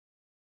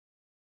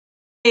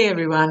Hey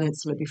everyone,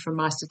 it's Libby from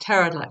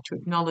maighstirtarot. I'd like to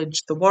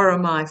acknowledge the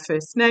Worimi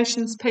First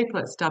Nations people.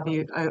 It's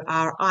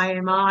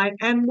WORIMI,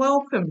 and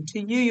welcome to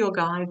you, your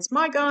guides,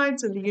 my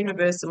guides, and the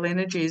universal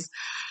energies.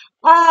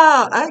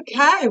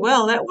 Okay.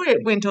 Well, that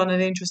went on an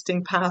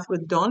interesting path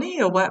with Donnie,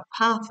 a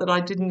path that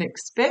I didn't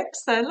expect.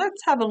 So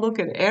let's have a look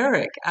at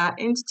Eric,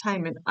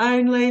 entertainment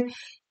only,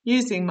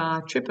 using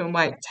my Trip and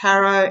Wait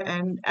tarot.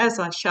 And as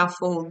I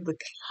shuffle, the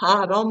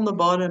card on the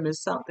bottom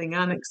is something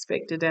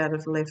unexpected out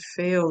of left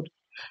field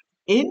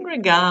in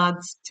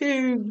regards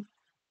to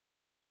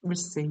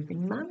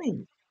receiving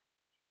money.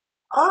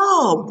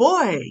 Oh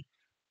boy,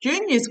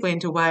 Junior's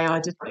went away. I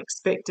didn't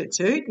expect it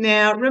to.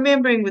 Now,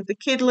 remembering with the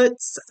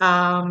kidlets,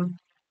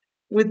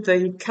 with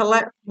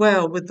the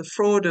with the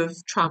fraud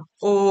of Trump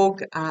org,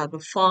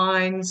 the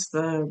fines,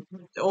 the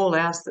all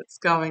else that's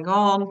going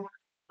on.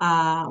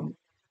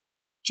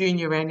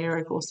 Junior and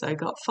Eric also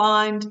got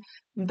fined.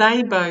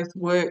 They both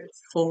worked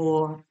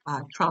for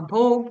Trump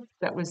org.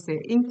 That was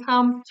their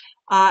income,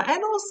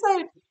 and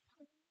also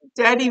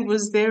Daddy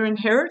was their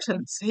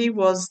inheritance. He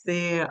was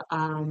their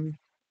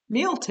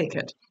meal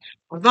ticket.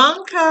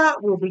 Ivanka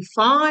will be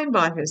fine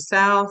by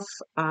herself.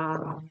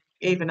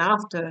 Even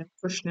after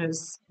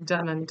Kushner's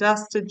done and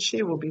dusted,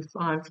 she will be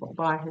fine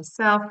by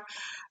herself.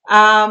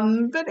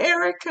 But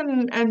Eric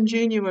and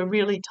Junior were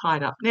really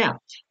tied up. Now,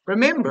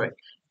 remembering,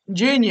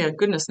 Junior,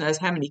 goodness knows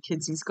how many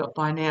kids he's got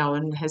by now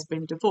and has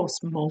been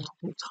divorced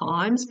multiple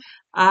times.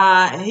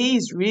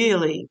 He's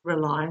really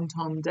reliant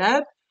on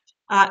Dad.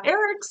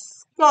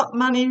 Eric's got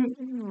money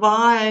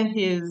via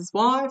his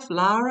wife,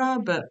 Lara,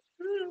 but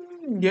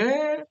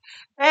yeah.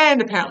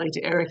 And apparently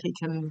to Eric, he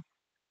can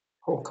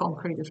pour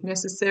concrete if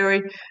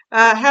necessary.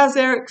 How's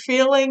Eric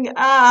feeling?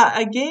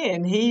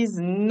 Again, he's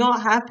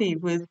not happy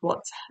with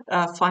what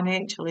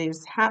financially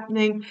is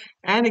happening.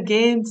 And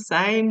again,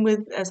 same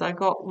with as I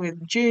got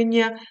with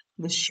Junior,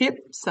 the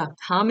ships are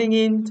coming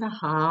into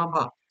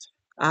harbour.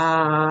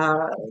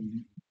 Uh,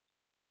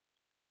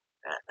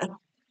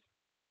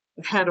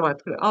 how do I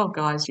put it? Oh,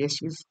 guys,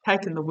 yes, you've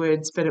taken the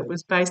words, but it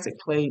was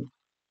basically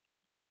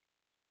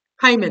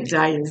payment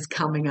day is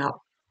coming up.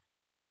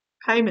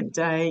 Payment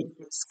day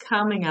is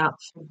coming up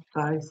for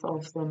both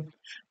of them.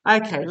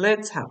 Okay,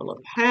 let's have a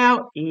look.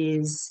 How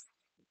is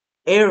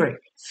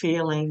Eric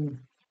feeling?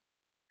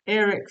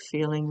 Eric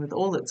feeling with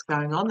all that's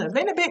going on. They've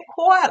been a bit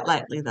quiet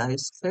lately,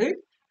 those two.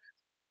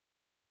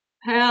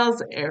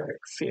 How's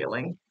Eric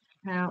feeling?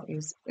 How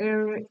is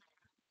Eric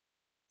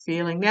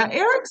feeling? Now,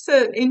 Eric's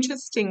an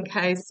interesting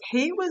case.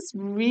 He was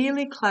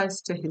really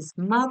close to his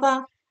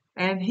mother,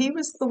 and he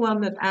was the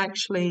one that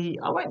actually,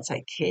 I won't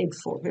say cared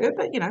for her,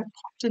 but,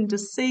 popped in to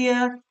see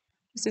her.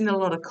 Was in a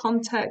lot of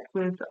contact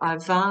with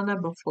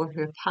Ivana before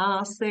her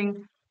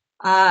passing.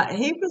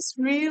 He was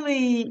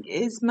really,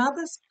 his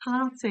mother's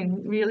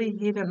passing really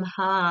hit him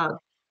hard.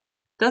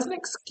 Doesn't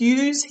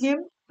excuse him,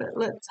 but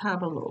let's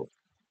have a look.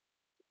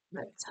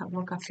 Let's have a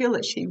look. I feel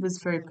that she was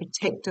very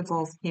protective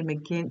of him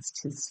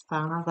against his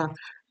father.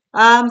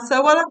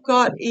 So what I've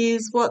got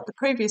is what the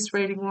previous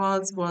reading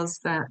was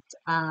that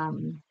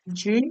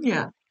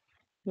Junior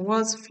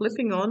was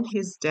flipping on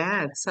his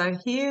dad. So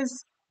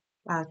here's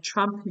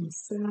Trump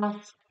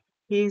himself.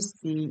 Here's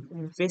the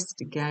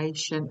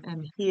investigation,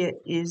 and here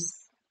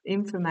is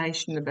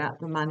information about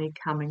the money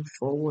coming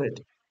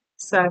forward.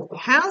 So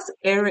how's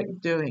Eric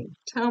doing?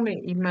 Tell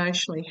me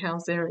emotionally,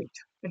 how's Eric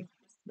doing?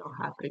 He's not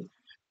happy.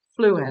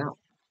 Flew out.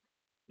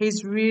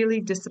 He's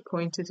really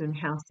disappointed in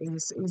how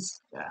things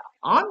is.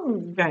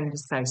 I'm going to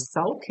say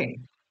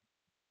sulking.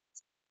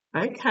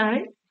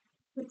 Okay,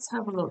 let's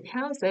have a look.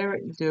 How's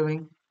Eric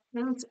doing?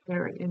 How's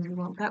Eric? And you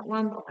want that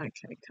one?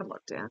 Okay, come on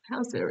down.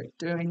 How's Eric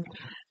doing?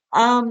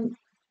 Um,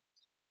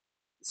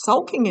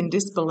 Sulking in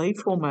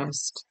disbelief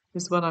almost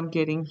is what I'm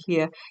getting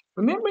here.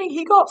 Remembering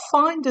he got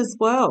fined as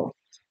well.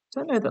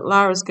 Don't know that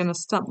Lara's going to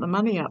stump the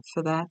money up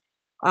for that.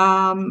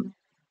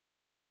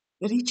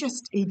 But he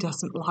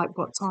doesn't like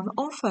what's on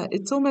offer.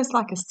 It's almost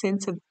like a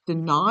sense of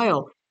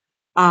denial.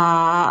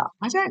 I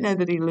don't know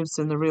that he lives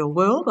in the real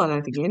world. I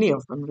don't think any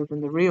of them live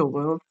in the real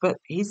world, but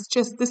he's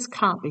just, this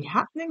can't be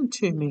happening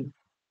to me.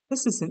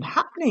 This isn't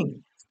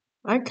happening.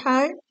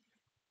 Okay.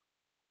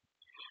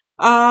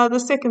 The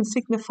second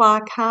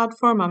signifier card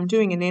for him, I'm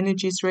doing an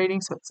energies reading,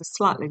 so it's a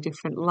slightly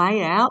different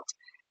layout,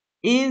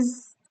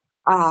 is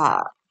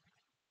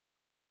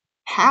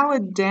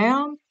powered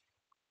down.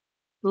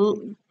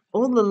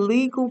 All the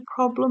legal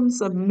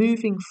problems are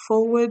moving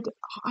forward.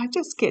 I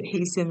just get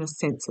he's in a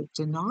sense of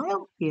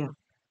denial here.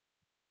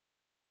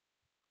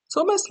 It's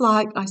almost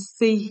like I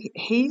see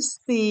he's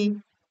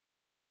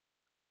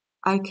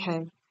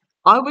okay.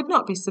 I would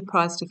not be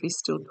surprised if he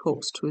still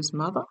talks to his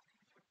mother,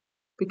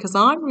 because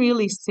I'm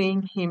really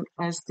seeing him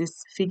as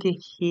this figure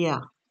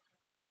here,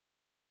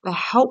 the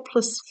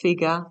helpless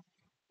figure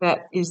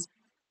that is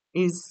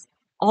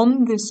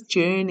on this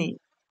journey.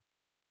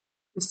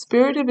 The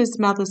spirit of his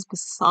mother's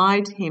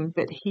beside him,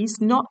 but he's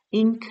not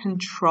in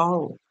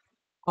control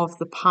of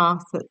the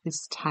path that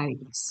this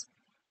takes.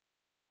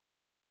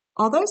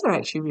 Oh, those are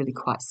actually really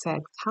quite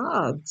sad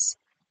cards.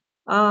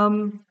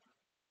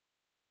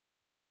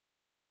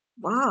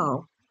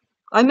 Wow.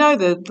 I know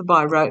the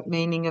by rote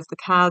meaning of the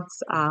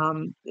cards.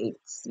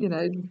 It's,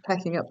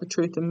 packing up the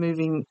truth and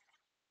moving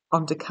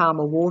onto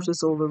calmer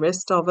waters, all the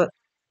rest of it.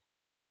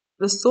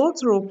 The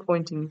swords are all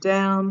pointing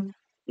down.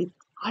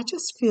 I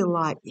just feel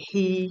like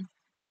he's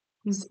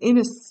in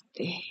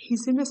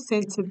a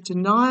sense of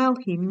denial.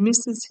 He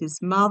misses his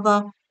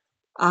mother.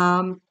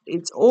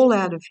 It's all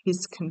out of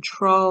his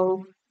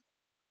control.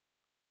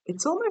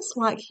 It's almost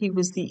like he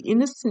was the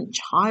innocent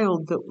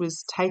child that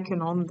was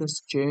taken on this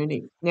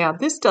journey. Now,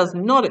 this does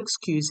not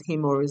excuse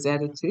him or his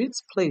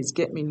attitudes. Please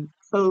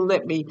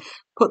let me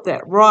put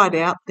that right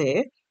out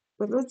there.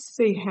 But let's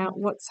see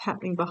what's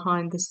happening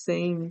behind the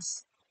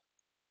scenes.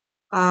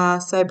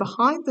 So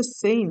behind the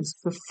scenes,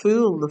 the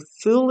fool, the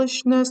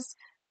foolishness,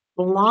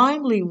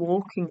 blindly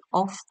walking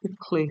off the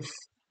cliff.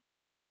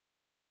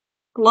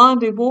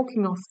 Blindly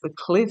walking off the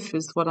cliff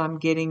is what I'm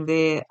getting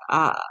there.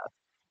 I'm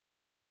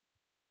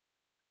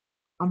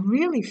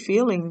really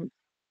feeling,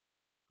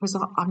 because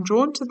I'm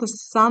drawn to the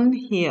sun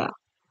here.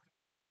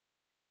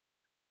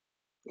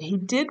 He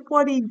did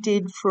what he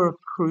did for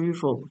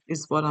approval,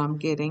 is what I'm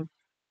getting.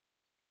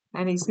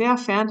 And he's now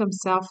found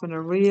himself in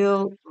a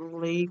real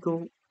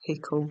legal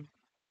pickle.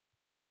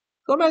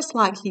 It's almost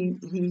like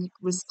he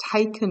was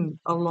taken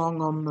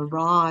along on the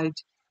ride.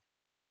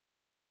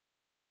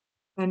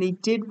 And he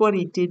did what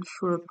he did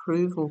for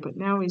approval, but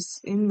now he's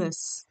in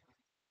this,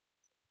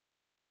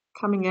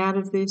 coming out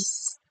of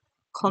this,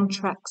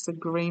 contracts,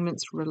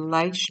 agreements,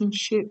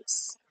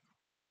 relationships.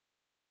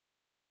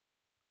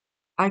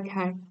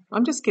 Okay,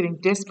 I'm just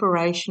getting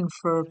desperation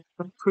for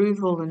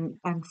approval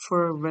and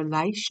for a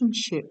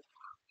relationship.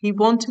 He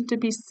wanted to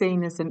be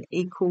seen as an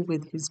equal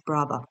with his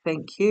brother.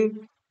 Thank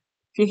you.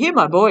 If you hear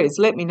my voice,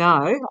 let me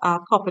know.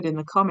 Pop it in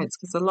the comments,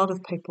 because a lot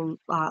of people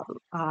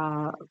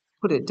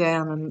put it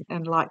down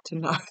and like to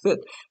know that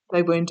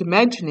they weren't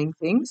imagining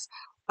things.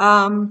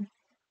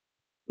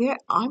 Yeah,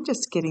 I'm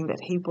just getting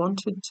that he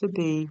wanted to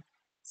be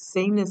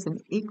seen as an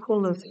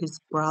equal of his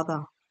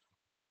brother.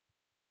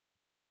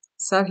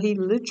 So he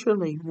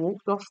literally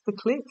walked off the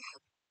cliff.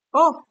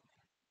 Oh,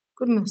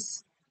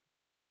 goodness.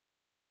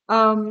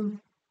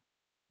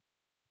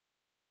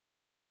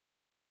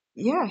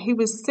 Yeah, he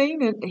was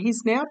seen and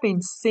he's now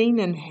been seen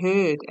and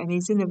heard, and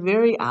he's in a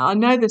very, I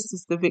know this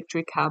is the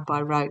victory card by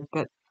rote,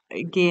 but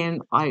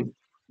again, I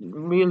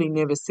really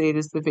never see it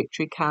as the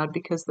victory card,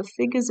 because the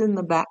figures in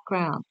the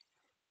background,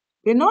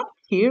 they're not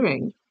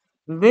hearing,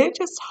 they're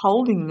just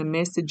holding the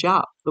message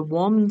up, the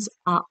wands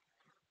up.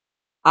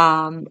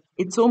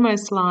 It's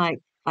almost like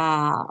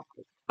a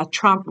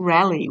Trump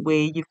rally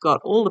where you've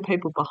got all the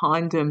people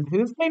behind him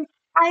who've been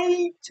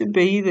paid to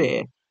be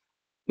there,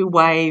 who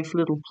wave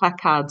little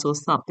placards or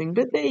something,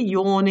 but they're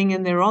yawning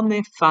and they're on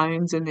their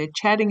phones and they're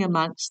chatting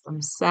amongst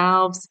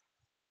themselves.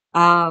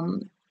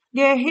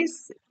 Yeah,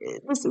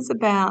 this is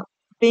about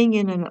being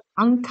in an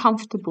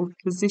uncomfortable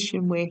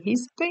position where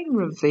he's been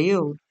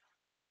revealed.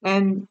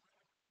 And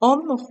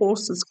on the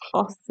horse's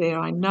cloth there,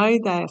 I know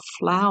they are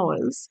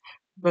flowers,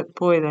 but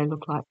boy, they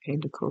look like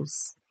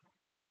pentacles.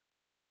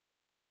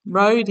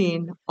 Rode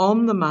in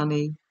on the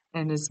money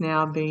and is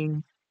now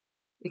being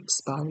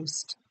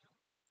exposed.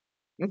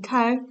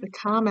 Okay, the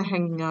karma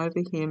hanging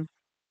over him.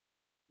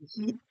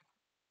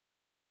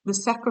 The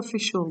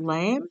sacrificial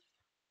lamb,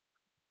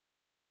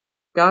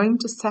 going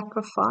to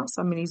sacrifice.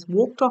 I mean, he's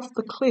walked off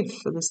the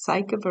cliff for the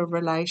sake of a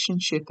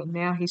relationship, and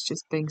now he's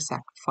just being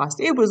sacrificed.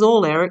 It was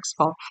all Eric's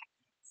fault.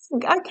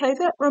 Okay,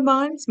 that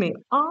reminds me.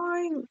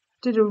 I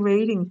did a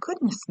reading,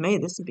 goodness me,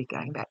 this would be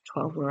going back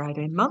 12 or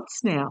 18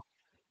 months now,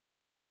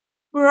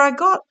 where I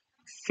got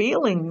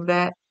feeling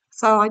that,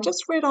 so I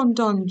just read on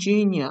Don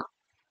Jr.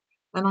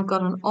 and I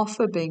got an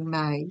offer being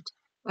made,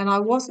 and I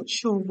wasn't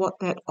sure what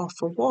that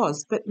offer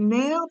was. But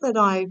now that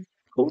I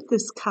pulled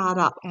this card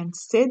up and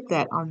said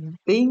that, I'm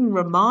being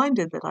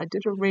reminded that I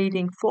did a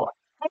reading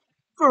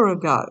forever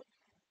ago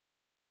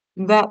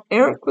that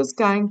Eric was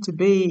going to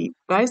be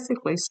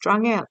basically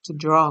strung out to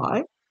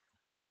dry,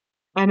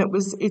 and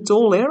it's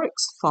all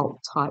Eric's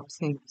fault type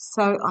thing.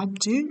 So I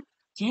do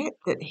get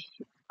that,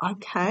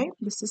 okay,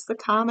 this is the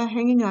karma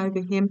hanging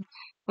over him,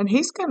 and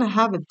he's going to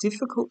have a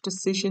difficult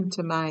decision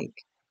to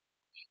make.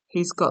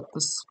 He's got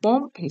the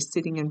swamp. He's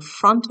sitting in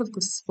front of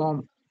the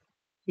swamp.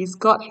 He's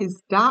got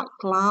his dark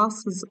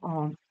glasses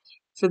on.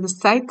 For the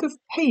sake of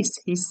peace,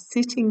 he's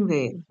sitting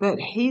there, but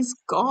he's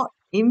got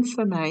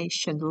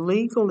information,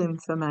 legal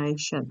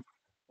information,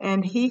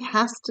 and he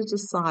has to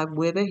decide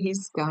whether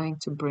he's going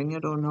to bring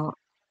it or not.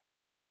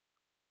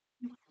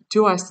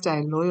 Do I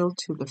stay loyal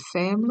to the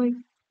family?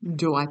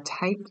 Do I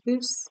take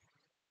this?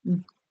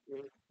 Am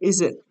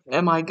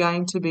I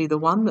going to be the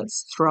one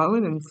that's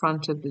thrown in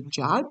front of the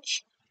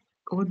judge?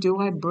 Or do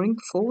I bring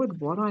forward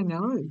what I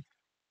know?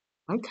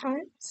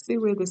 Okay, see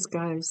where this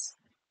goes.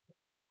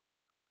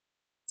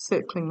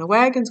 Circling the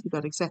wagons, we've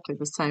got exactly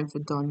the same for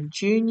Don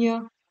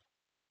Jr.,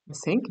 I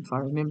think, if I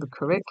remember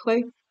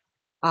correctly.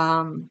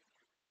 Circling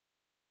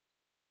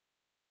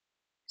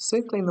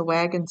the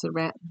wagons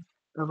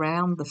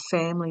around the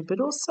family, but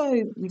also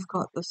you've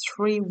got the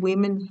three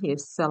women here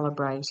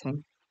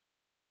celebrating.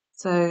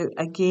 So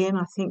again,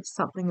 I think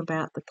something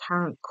about the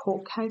current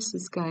court case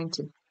is going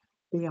to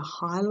be a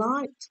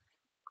highlight.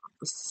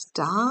 The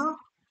star.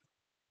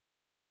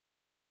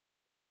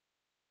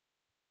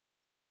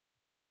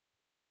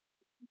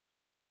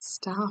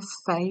 Star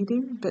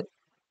fading, but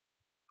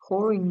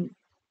pouring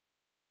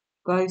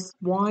both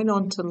wine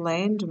onto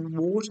land and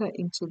water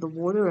into the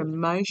water,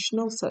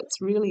 emotional. So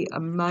it's really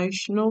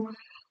emotional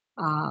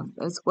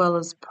as well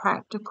as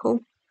practical,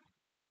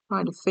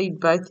 trying to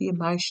feed both the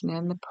emotion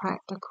and the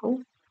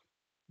practical.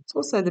 It's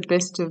also the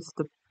best of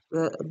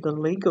the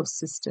legal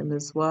system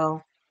as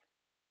well.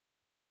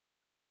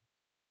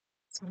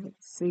 So let's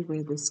see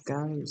where this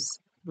goes.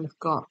 We've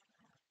got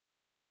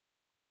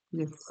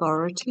the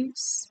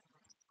authorities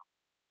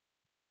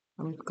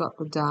and we've got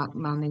the dark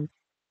money.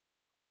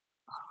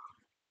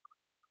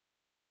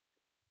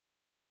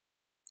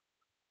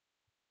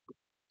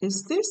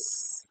 Is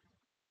this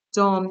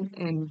Don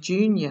and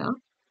Junior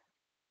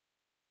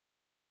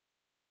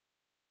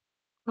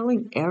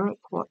telling Eric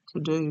what to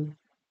do?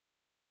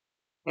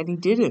 And he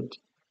did it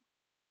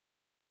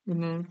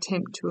in an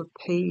attempt to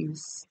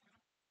appease.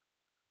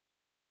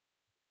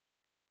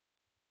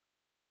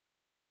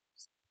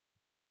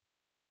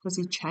 Because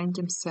he chained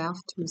himself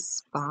to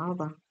his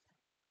father.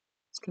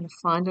 He's going to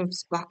find him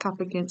back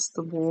up against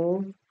the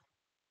wall,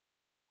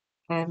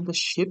 and the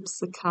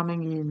ships are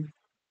coming in.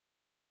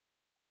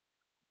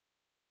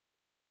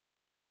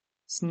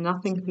 There's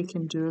nothing he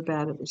can do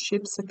about it. The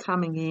ships are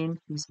coming in.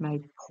 He's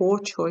made poor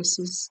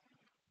choices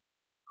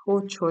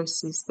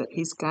that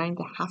he's going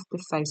to have to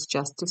face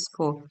justice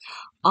for.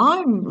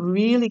 I'm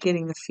really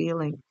getting the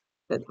feeling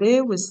that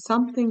there was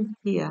something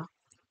here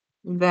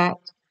that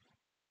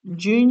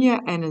Junior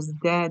and his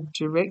dad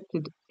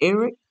directed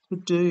Eric to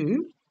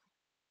do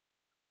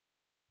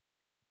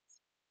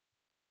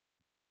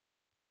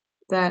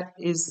that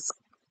is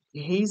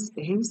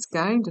he's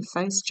going to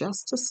face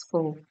justice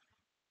for.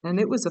 And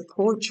it was a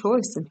poor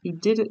choice, and he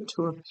did it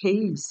to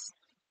appease.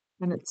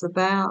 And it's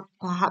about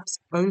perhaps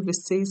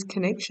overseas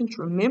connections.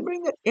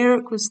 Remembering that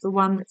Eric was the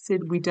one that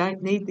said, we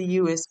don't need the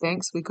US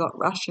banks, we got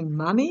Russian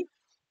money.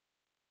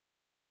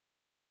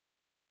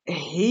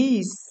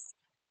 He's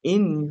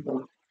in,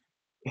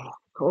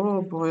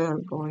 oh boy, oh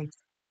boy.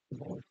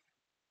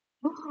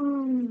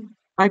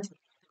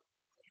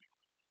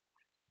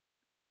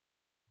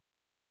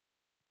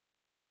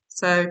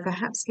 So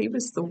perhaps he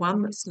was the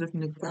one that sort of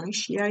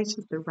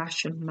negotiated the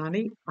Russian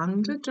money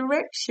under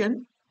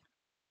direction,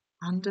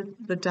 under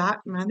the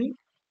dark money.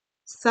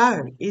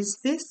 So is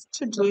this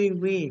to do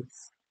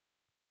with,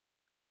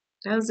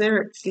 how's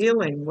Eric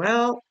feeling?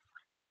 Well,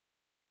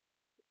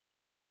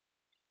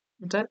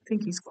 I don't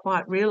think he's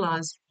quite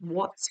realised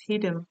what's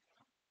hit him,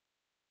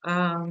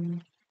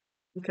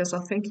 because I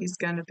think he's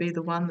going to be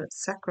the one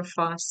that's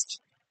sacrificed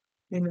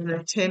in an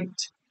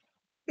attempt.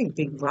 I think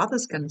Big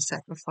Brother's going to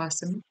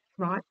sacrifice him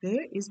right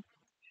there.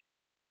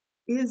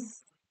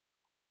 Is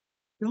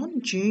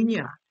Don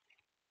Jr.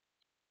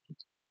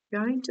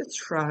 going to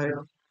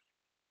throw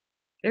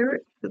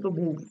Eric to the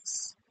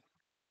wolves?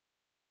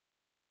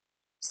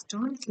 Is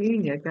Don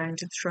Jr. going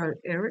to throw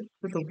Eric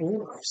to the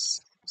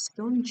wolves? Is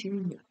Don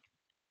Jr.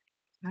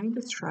 going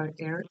to throw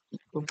Eric to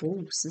the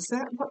wolves? Is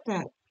that what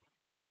that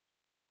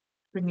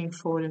bringing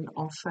forward an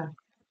offer?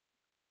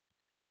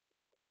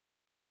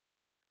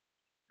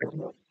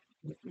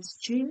 Is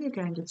Junior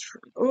going to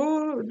throw?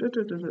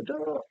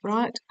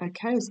 Right,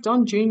 okay, is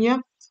Don Jr.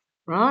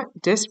 right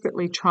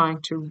desperately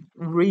trying to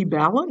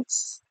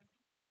rebalance,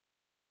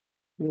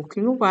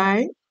 walking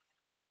away,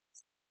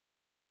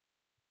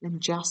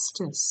 and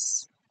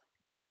justice.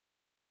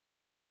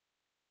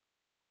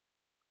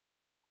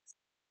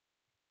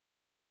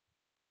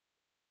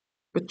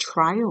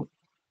 Betrayal,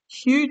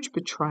 huge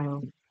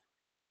betrayal,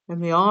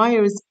 and the eye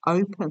is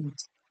opened.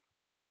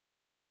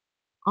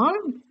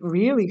 I'm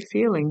really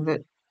feeling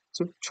that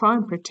to try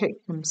and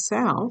protect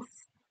himself,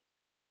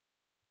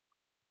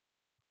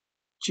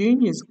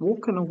 Junior's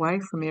walking away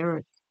from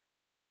Eric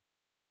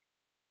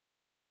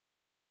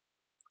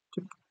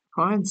to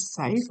try and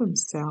save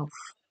himself.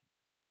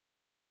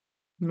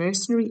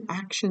 Mercenary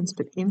actions,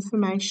 but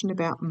information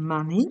about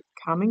money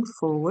coming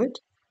forward.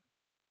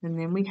 And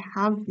then we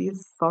have the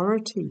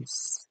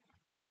authorities.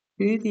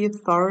 Who the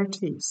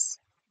authorities?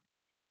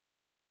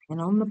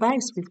 And on the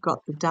base, we've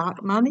got the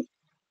dark money.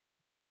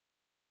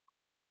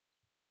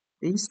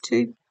 These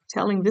two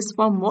telling this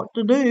one what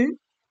to do.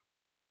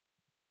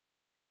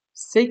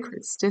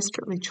 Secrets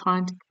desperately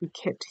trying to be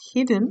kept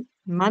hidden.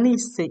 Money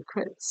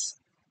secrets.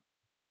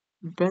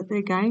 But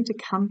they're going to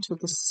come to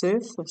the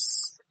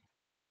surface.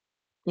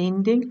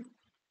 Ending.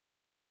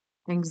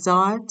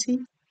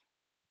 Anxiety.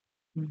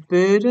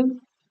 Burden.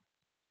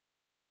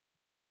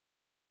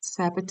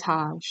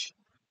 Sabotage.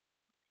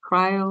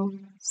 Betrayal.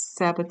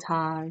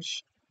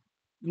 Sabotage.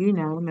 You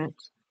name it.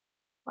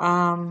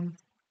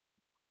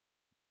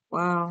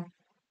 Wow.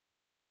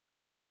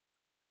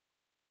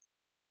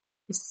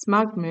 The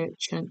smug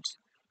merchant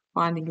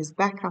finding his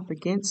back up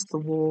against the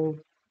wall,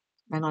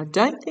 and I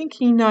don't think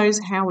he knows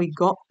how he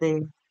got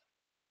there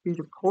due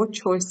to poor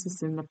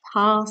choices in the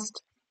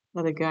past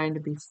that are going to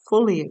be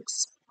fully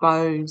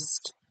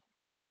exposed.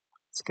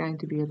 It's going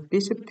to be a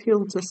bitter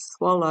pill to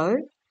swallow.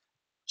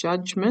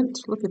 Judgment.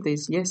 Look at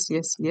these yes,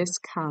 yes, yes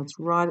cards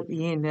right at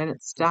the end, and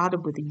it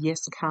started with a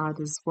yes card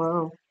as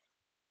well.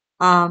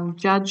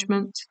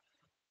 Judgment.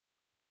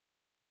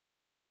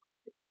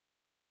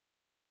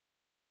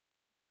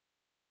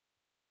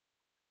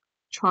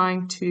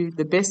 Trying to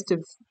the best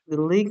of the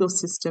legal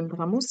system, but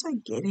I'm also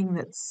getting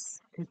that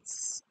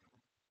it's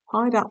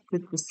tied up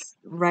with this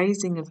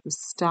raising of the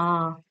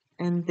star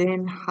and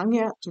then hung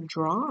out to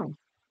dry.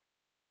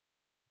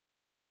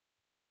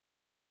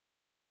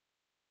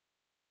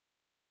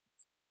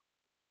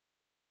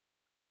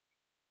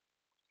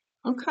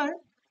 Okay.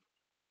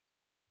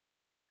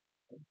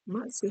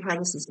 Might see how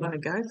this is going to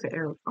go for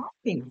Eric. I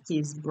think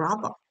his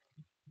brother.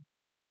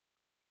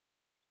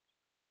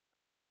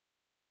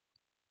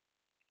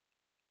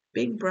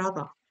 Big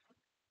brother.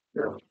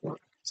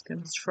 It's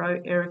going to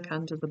throw Eric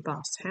under the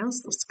bus.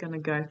 How's this going to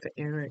go for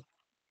Eric?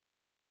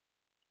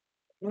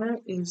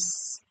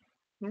 What's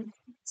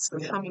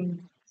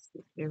coming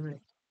for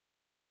Eric?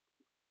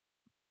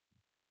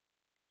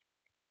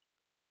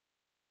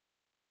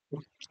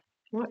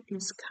 What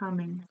is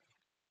coming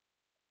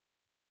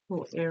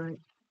for Eric?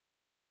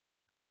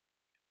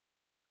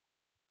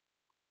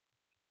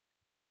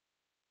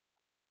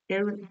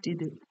 Eric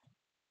did it.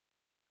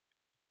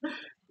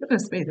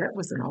 Goodness me, that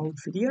was an old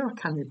video. I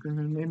can't even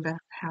remember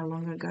how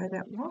long ago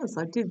that was.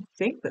 I did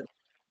think that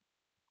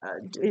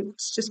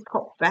it's just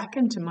popped back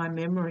into my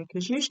memory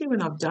because usually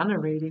when I've done a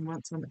reading,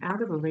 once I'm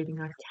out of a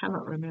reading, I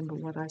cannot remember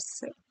what I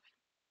said.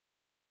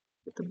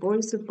 But the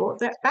boys have brought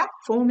that back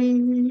for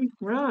me.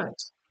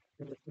 Right.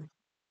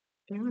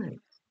 Eric.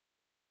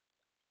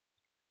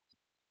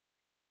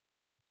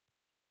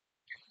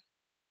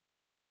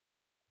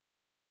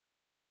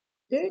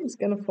 Yeah, he's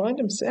going to find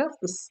himself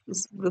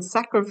the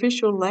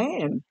sacrificial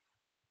lamb.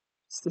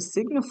 It's the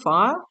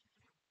signifier,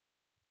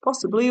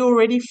 possibly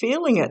already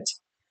feeling it.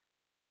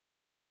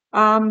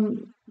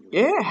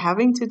 Yeah,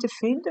 having to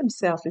defend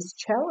himself. His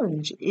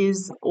challenge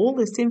is all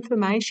this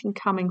information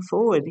coming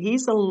forward.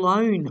 He's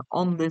alone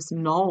on this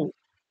knoll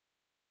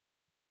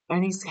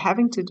and he's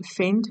having to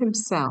defend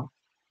himself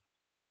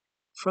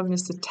from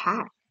this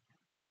attack.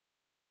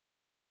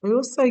 We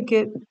also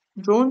get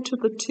drawn to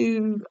the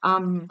two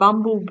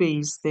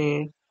bumblebees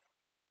there.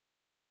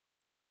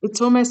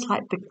 It's almost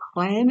like the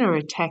clan are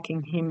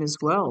attacking him as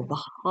well.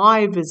 The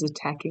hive is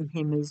attacking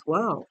him as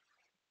well.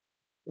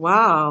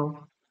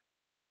 Wow.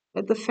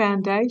 At the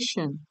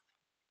foundation,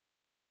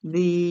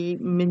 the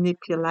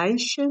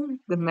manipulation,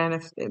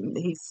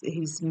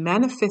 he's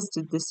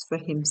manifested this for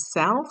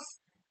himself.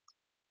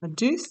 I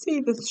do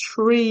see the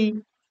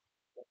three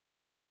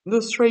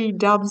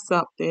doves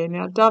up there.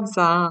 Now, doves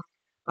are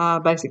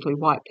basically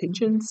white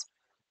pigeons.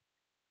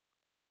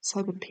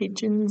 So the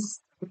pigeons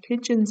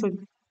are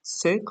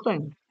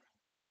circling,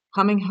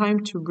 coming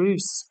home to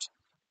roost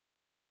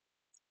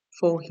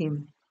for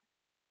him.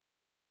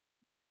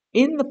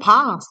 In the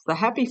past, the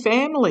happy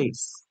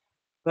families,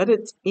 but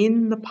it's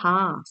in the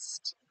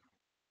past.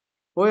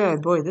 Boy, oh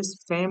boy, this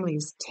family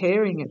is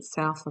tearing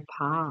itself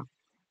apart.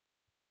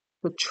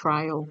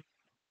 Betrayal.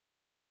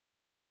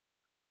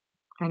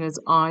 And his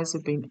eyes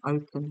have been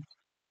opened.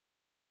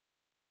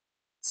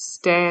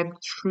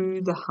 Stabbed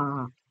through the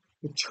heart.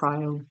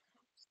 Betrayal.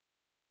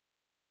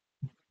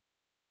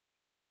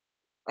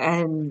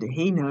 And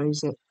he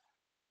knows it.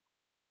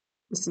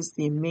 This is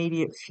the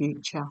immediate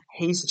future.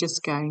 He's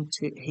just going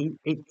to,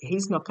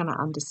 he's not going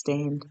to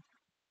understand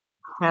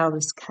how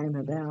this came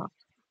about.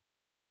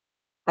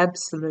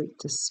 Absolute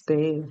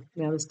despair.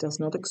 Now, this does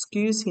not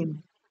excuse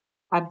him.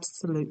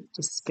 Absolute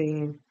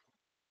despair.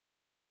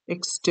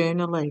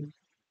 Externally,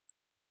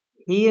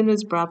 he and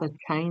his brother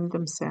chained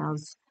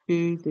themselves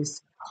to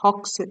this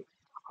toxic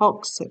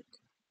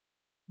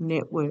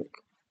network.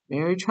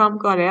 Mary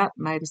Trump got out,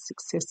 made a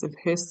success of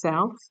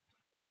herself.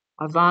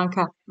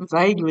 Ivanka,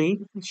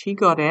 vaguely, she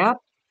got out.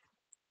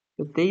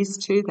 But these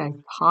two, they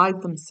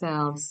tied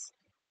themselves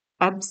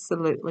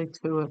absolutely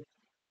to it.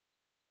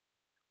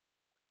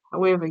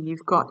 However,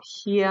 you've got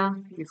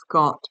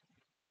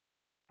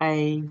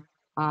a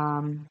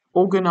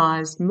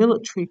organised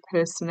military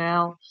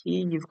personnel.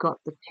 Here you've got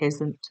the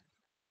peasant.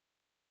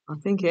 I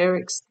think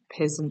Eric's the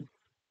peasant.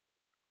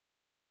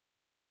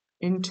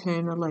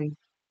 Internally,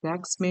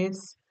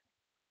 blacksmith,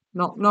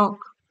 knock knock,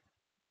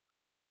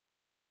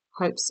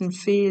 hopes and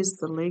fears,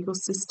 the legal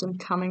system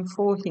coming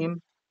for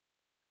him.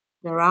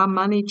 There are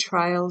money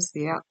trails,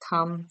 the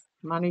outcome,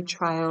 money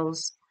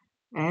trails,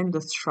 and the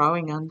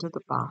throwing under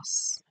the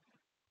bus.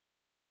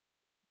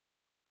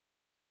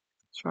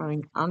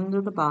 Throwing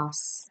under the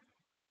bus.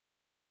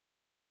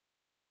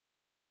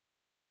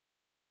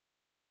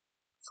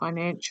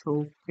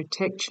 Financial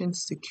protection,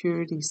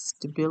 security,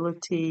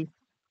 stability,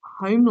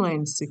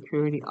 homeland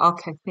security.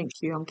 Okay,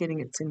 thank you. I'm getting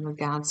it's in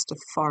regards to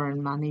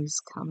foreign monies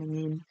coming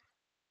in.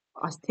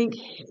 I think,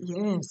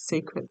 yeah,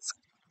 secrets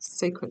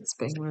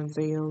being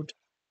revealed.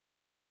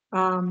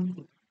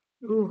 Goodness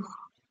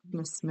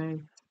me.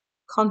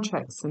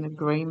 Contracts and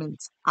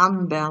agreements,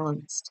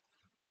 unbalanced.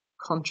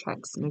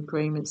 contracts and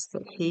agreements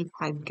that he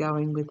had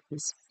going with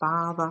his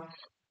father.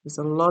 There's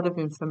a lot of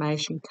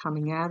information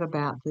coming out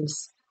about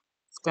this.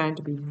 It's going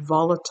to be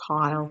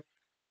volatile,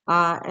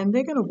 and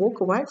they're going to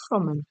walk away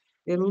from him.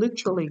 They're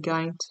literally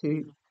going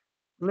to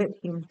let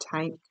him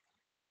take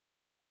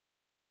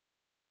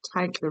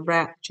the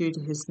rap due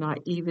to his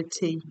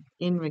naivety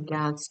in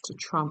regards to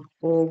Trump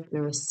Org.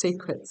 There are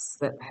secrets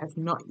that have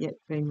not yet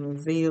been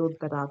revealed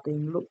but are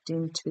being looked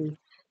into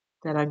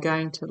that are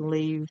going to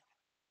lead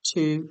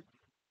to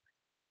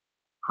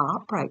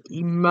heartbreak,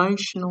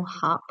 emotional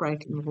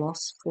heartbreak and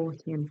loss for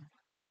him.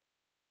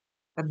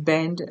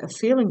 A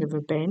feeling of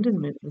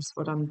abandonment is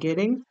what I'm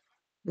getting.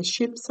 The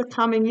ships are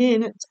coming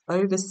in. It's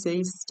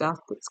overseas stuff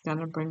that's going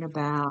to bring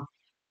about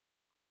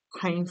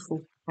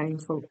painful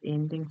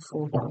ending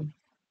for him.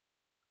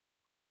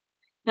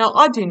 Now,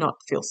 I do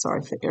not feel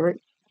sorry for Eric.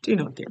 Do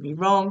not get me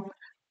wrong.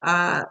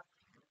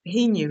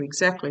 He knew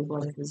exactly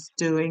what he was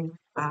doing.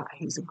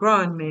 He's a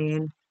grown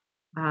man.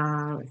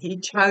 He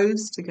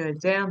chose to go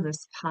down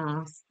this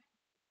path,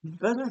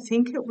 but I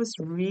think it was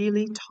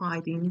really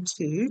tied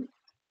into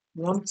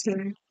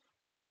wanting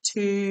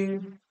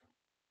to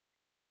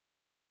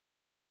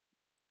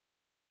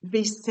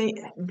be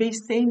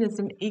seen as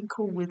an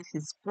equal with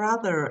his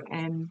brother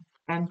and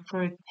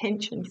for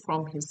attention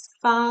from his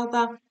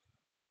father.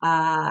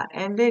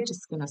 And they're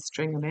just going to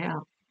string him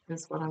out,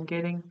 is what I'm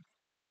getting.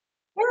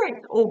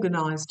 Eric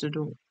organised it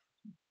all.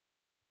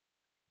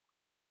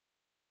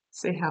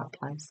 See how it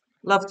plays.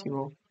 Love to you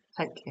all.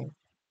 Take care.